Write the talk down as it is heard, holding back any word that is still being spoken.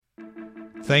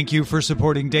Thank you for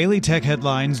supporting Daily Tech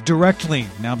Headlines directly.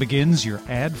 Now begins your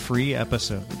ad-free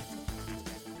episode.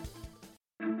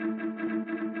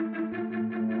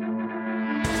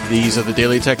 These are the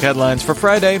Daily Tech Headlines for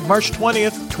Friday, March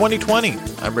 20th, 2020.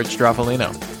 I'm Rich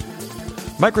Straffolino.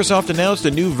 Microsoft announced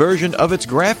a new version of its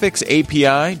graphics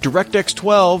API, DirectX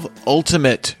 12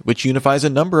 Ultimate, which unifies a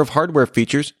number of hardware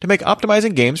features to make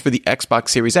optimizing games for the Xbox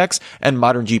Series X and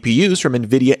modern GPUs from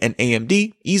NVIDIA and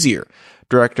AMD easier.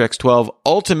 DirectX 12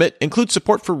 Ultimate includes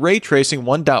support for Ray Tracing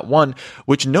 1.1,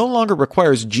 which no longer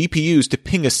requires GPUs to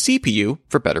ping a CPU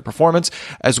for better performance,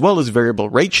 as well as variable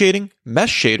rate shading,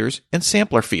 mesh shaders, and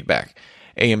sampler feedback.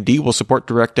 AMD will support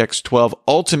DirectX 12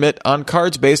 Ultimate on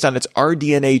cards based on its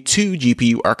RDNA 2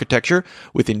 GPU architecture,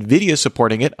 with NVIDIA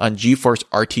supporting it on GeForce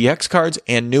RTX cards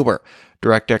and newer.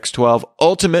 DirectX 12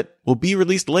 Ultimate will be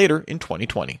released later in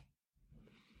 2020.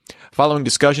 Following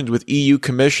discussions with EU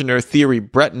Commissioner Thierry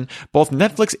Breton, both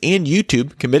Netflix and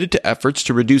YouTube committed to efforts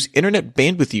to reduce internet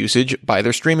bandwidth usage by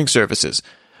their streaming services.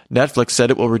 Netflix said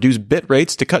it will reduce bit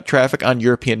rates to cut traffic on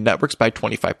European networks by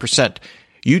 25%.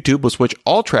 YouTube will switch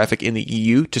all traffic in the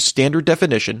EU to standard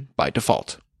definition by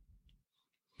default.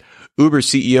 Uber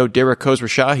CEO Dara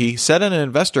Khosrowshahi said on an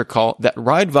investor call that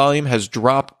ride volume has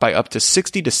dropped by up to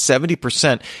 60 to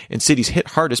 70% in cities hit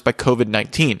hardest by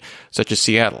COVID-19, such as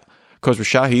Seattle.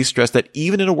 Khosrowshahi stressed that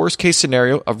even in a worst-case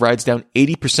scenario of rides down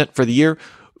 80% for the year,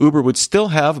 Uber would still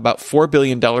have about $4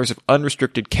 billion of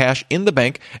unrestricted cash in the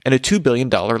bank and a $2 billion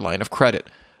line of credit.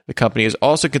 The company is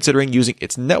also considering using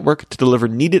its network to deliver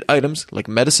needed items like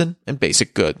medicine and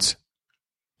basic goods.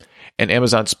 An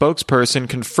Amazon spokesperson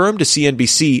confirmed to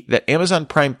CNBC that Amazon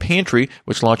Prime Pantry,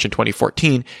 which launched in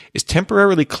 2014, is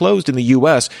temporarily closed in the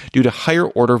U.S. due to higher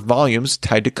order volumes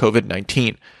tied to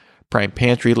COVID-19. Prime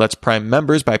Pantry lets Prime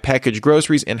members buy packaged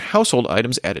groceries and household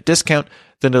items at a discount,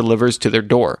 then delivers to their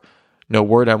door. No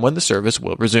word on when the service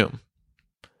will resume.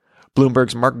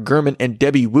 Bloomberg's Mark Gurman and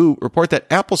Debbie Wu report that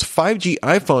Apple's 5G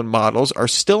iPhone models are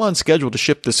still on schedule to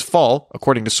ship this fall,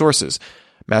 according to sources.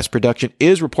 Mass production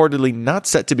is reportedly not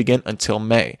set to begin until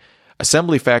May.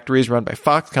 Assembly factories run by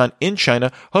Foxconn in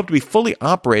China hope to be fully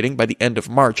operating by the end of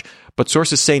March, but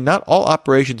sources say not all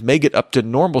operations may get up to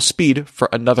normal speed for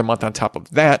another month on top of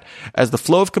that, as the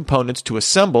flow of components to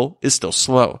assemble is still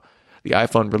slow. The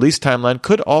iPhone release timeline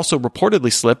could also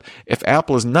reportedly slip if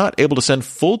Apple is not able to send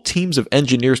full teams of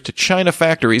engineers to China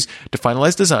factories to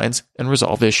finalize designs and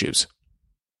resolve issues.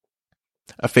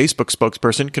 A Facebook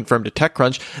spokesperson confirmed to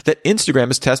TechCrunch that Instagram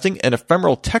is testing an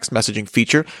ephemeral text messaging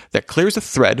feature that clears a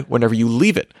thread whenever you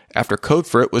leave it, after code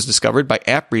for it was discovered by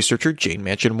app researcher Jane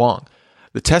Manchin Wong.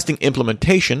 The testing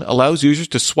implementation allows users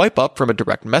to swipe up from a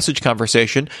direct message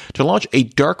conversation to launch a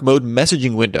dark mode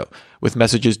messaging window, with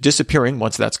messages disappearing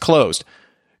once that's closed.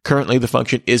 Currently, the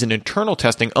function is in internal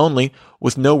testing only,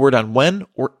 with no word on when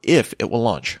or if it will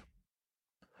launch.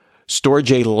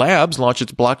 Storage Labs launched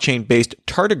its blockchain-based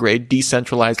tardigrade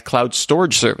decentralized cloud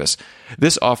storage service.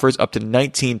 This offers up to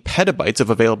 19 petabytes of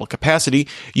available capacity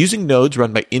using nodes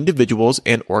run by individuals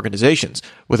and organizations,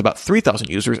 with about 3,000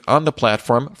 users on the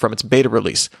platform from its beta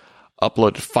release.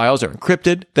 Uploaded files are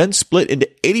encrypted, then split into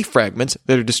 80 fragments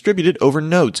that are distributed over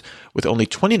nodes, with only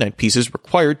 29 pieces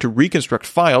required to reconstruct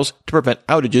files to prevent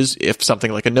outages if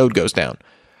something like a node goes down.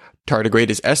 Tardigrade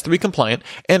is S3 compliant,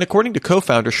 and according to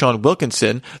co-founder Sean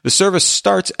Wilkinson, the service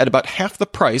starts at about half the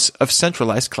price of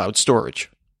centralized cloud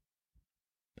storage.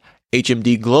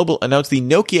 HMD Global announced the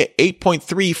Nokia 8.3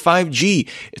 5G,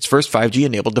 its first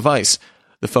 5G-enabled device.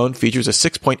 The phone features a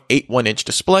 6.81-inch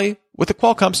display with a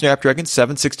Qualcomm Snapdragon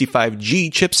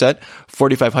 765G chipset,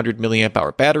 4,500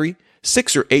 mAh battery,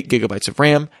 6 or 8 gigabytes of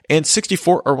RAM, and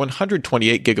 64 or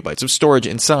 128 gigabytes of storage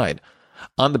inside.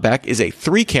 On the back is a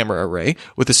 3-camera array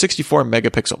with a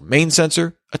 64-megapixel main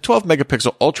sensor, a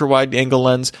 12-megapixel ultra-wide-angle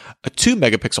lens, a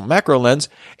 2-megapixel macro lens,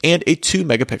 and a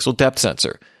 2-megapixel depth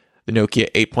sensor. The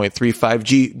Nokia 8.3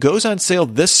 5G goes on sale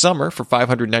this summer for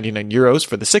 €599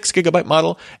 for the 6GB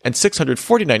model and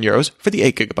 €649 for the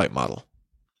 8GB model.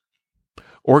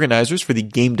 Organizers for the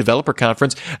Game Developer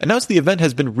Conference announced the event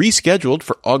has been rescheduled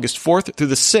for August 4th through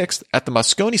the 6th at the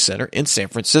Moscone Center in San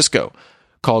Francisco.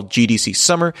 Called GDC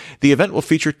Summer, the event will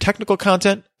feature technical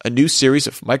content, a new series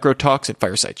of micro talks and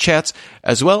fireside chats,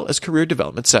 as well as career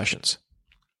development sessions.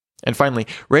 And finally,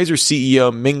 Razer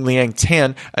CEO Ming-Liang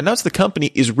Tan announced the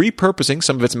company is repurposing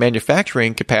some of its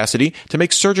manufacturing capacity to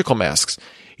make surgical masks.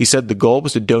 He said the goal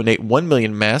was to donate 1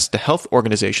 million masks to health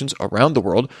organizations around the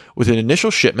world, with an initial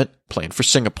shipment planned for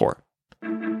Singapore.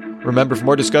 Remember, for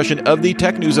more discussion of the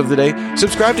tech news of the day,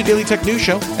 subscribe to Daily Tech News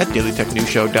Show at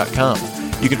dailytechnewsshow.com.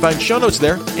 You can find show notes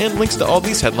there and links to all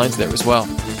these headlines there as well.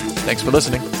 Thanks for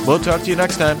listening. We'll talk to you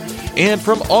next time. And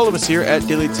from all of us here at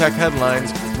Daily Tech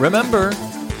Headlines, remember,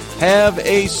 have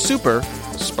a super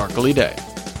sparkly day.